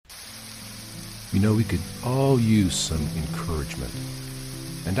We could all use some encouragement.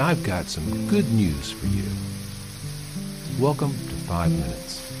 And I've got some good news for you. Welcome to 5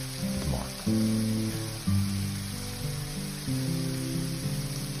 Minutes with Mark.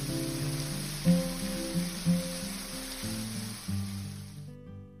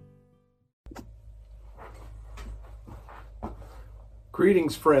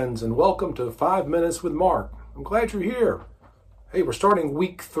 Greetings, friends, and welcome to 5 Minutes with Mark. I'm glad you're here. Hey, we're starting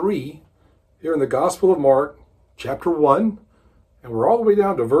week 3 here in the Gospel of Mark, chapter 1, and we're all the way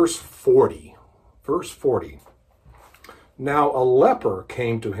down to verse 40. Verse 40. Now a leper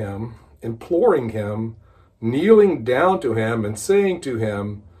came to him, imploring him, kneeling down to him, and saying to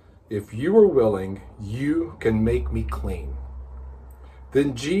him, "If you are willing, you can make me clean."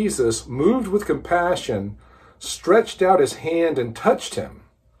 Then Jesus, moved with compassion, stretched out his hand and touched him,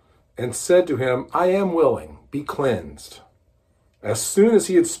 and said to him, "I am willing, be cleansed." As soon as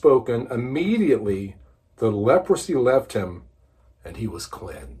he had spoken, immediately the leprosy left him, and he was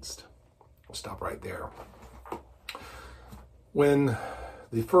cleansed. I'll stop right there. When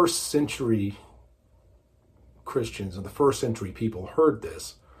the first century Christians and the first century people heard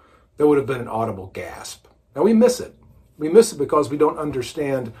this, there would have been an audible gasp. Now we miss it. We miss it because we don't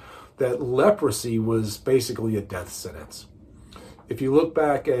understand that leprosy was basically a death sentence. If you look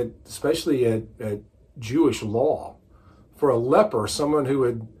back especially at Jewish law, for a leper, someone who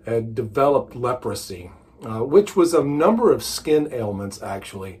had developed leprosy, which was a number of skin ailments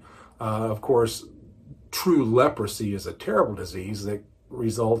actually. Of course, true leprosy is a terrible disease that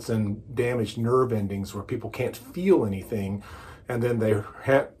results in damaged nerve endings where people can't feel anything, and then they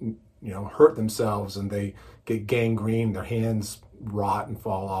hurt themselves and they get gangrene, their hands rot and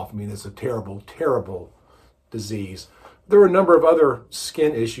fall off. I mean, it's a terrible, terrible disease. There were a number of other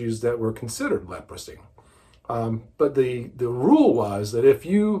skin issues that were considered leprosy. But the rule was that if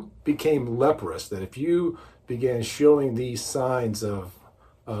you became leprous, that if you began showing these signs of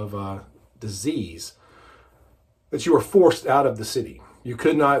disease, that you were forced out of the city. You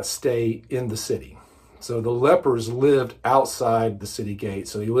could not stay in the city. So the lepers lived outside the city gate.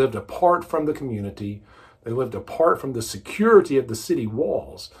 So they lived apart from the community. They lived apart from the security of the city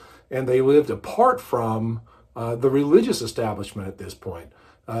walls. And they lived apart from the religious establishment at this point.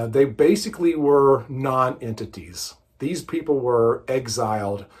 They basically were non-entities. These people were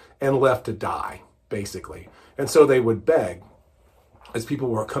exiled and left to die, basically. And so they would beg. As people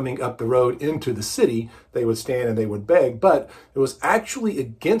were coming up the road into the city, they would stand and they would beg. But it was actually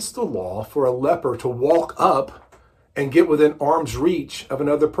against the law for a leper to walk up and get within arm's reach of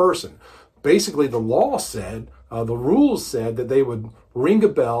another person. Basically, the law said, the rules said that they would ring a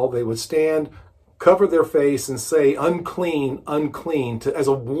bell, they would stand, cover their face and say, "Unclean, unclean," as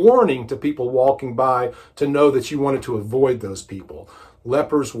a warning to people walking by to know that you wanted to avoid those people.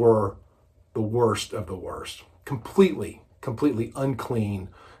 Lepers were the worst of the worst, completely unclean,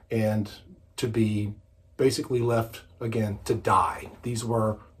 and to be basically left again to die. These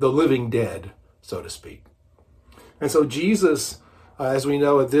were the living dead, so to speak. And so Jesus, as we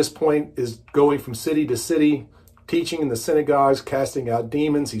know at this point, is going from city to city, teaching in the synagogues, casting out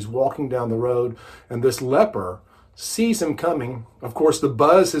demons. He's walking down the road, and this leper sees him coming. Of course, the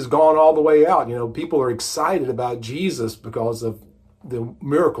buzz has gone all the way out. People are excited about Jesus because of the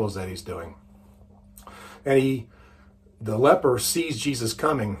miracles that he's doing. And the leper sees Jesus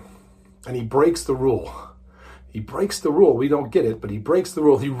coming, and he breaks the rule. He breaks the rule. We don't get it, but he breaks the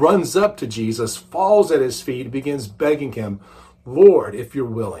rule. He runs up to Jesus, falls at his feet, begins begging him, "Lord, if you're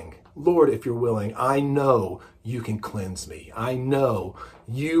willing, Lord, if you're willing, I know you can cleanse me. I know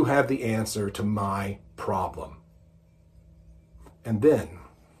you have the answer to my problem." And then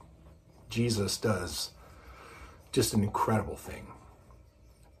Jesus does just an incredible thing.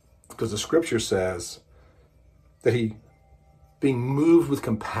 Because the scripture says that he, being moved with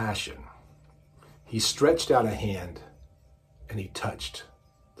compassion, he stretched out a hand and he touched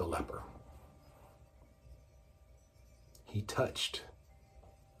the leper. He touched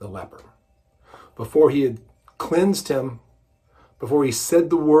the leper. Before he had cleansed him, before he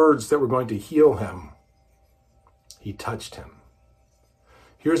said the words that were going to heal him, he touched him.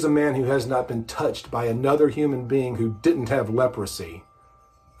 Here's a man who has not been touched by another human being who didn't have leprosy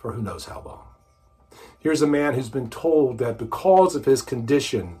for who knows how long. Here's a man who's been told that because of his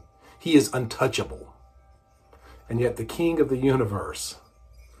condition, he is untouchable. And yet the King of the universe,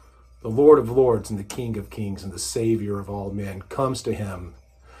 the Lord of lords and the King of kings and the Savior of all men, comes to him,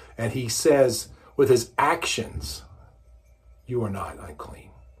 and he says with his actions, "You are not unclean.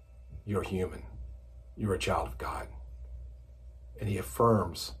 You're human. You're a child of God." And he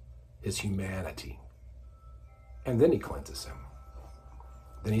affirms his humanity. And then he cleanses him.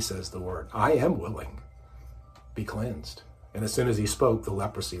 Then he says the word, I am willing, be cleansed. And as soon as he spoke, the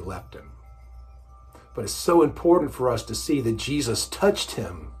leprosy left him. But it's so important for us to see that Jesus touched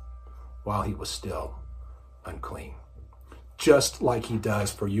him while he was still unclean, just like he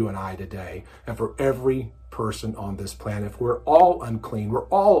does for you and I today, and for every person on this planet. If we're all unclean, we're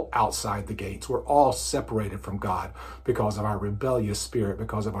all outside the gates, we're all separated from God because of our rebellious spirit,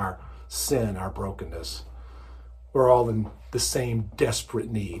 because of our sin, our brokenness. We're all in the same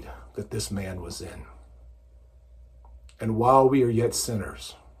desperate need that this man was in. And while we are yet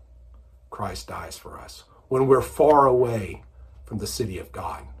sinners, Christ dies for us. When we're far away from the city of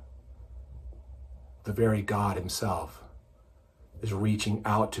God, the very God himself is reaching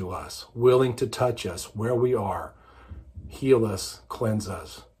out to us, willing to touch us where we are, heal us, cleanse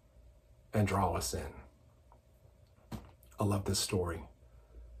us, and draw us in. I love this story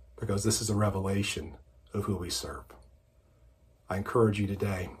because this is a revelation of who we serve. I encourage you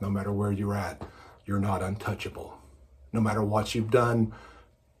today, no matter where you're at, you're not untouchable. No matter what you've done,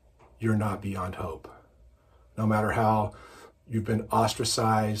 you're not beyond hope. No matter how you've been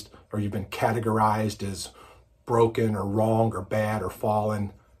ostracized or you've been categorized as broken or wrong or bad or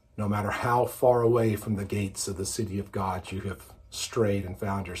fallen, no matter how far away from the gates of the city of God you have strayed and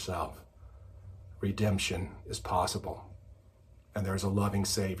found yourself, redemption is possible. And there's a loving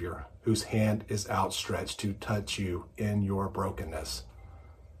Savior whose hand is outstretched to touch you in your brokenness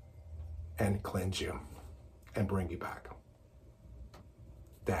and cleanse you and bring you back.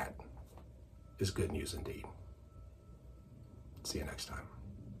 That is good news indeed. See you next time.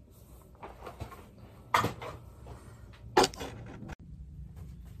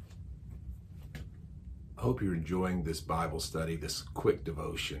 I hope you're enjoying this Bible study, this quick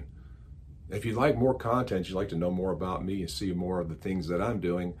devotion. If you'd like more content, you'd like to know more about me and see more of the things that I'm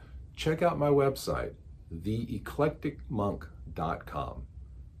doing, check out my website, theeclecticmonk.com.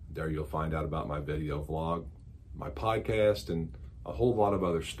 There you'll find out about my video vlog, my podcast, and a whole lot of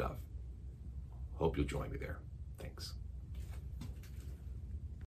other stuff. Hope you'll join me there. Thanks.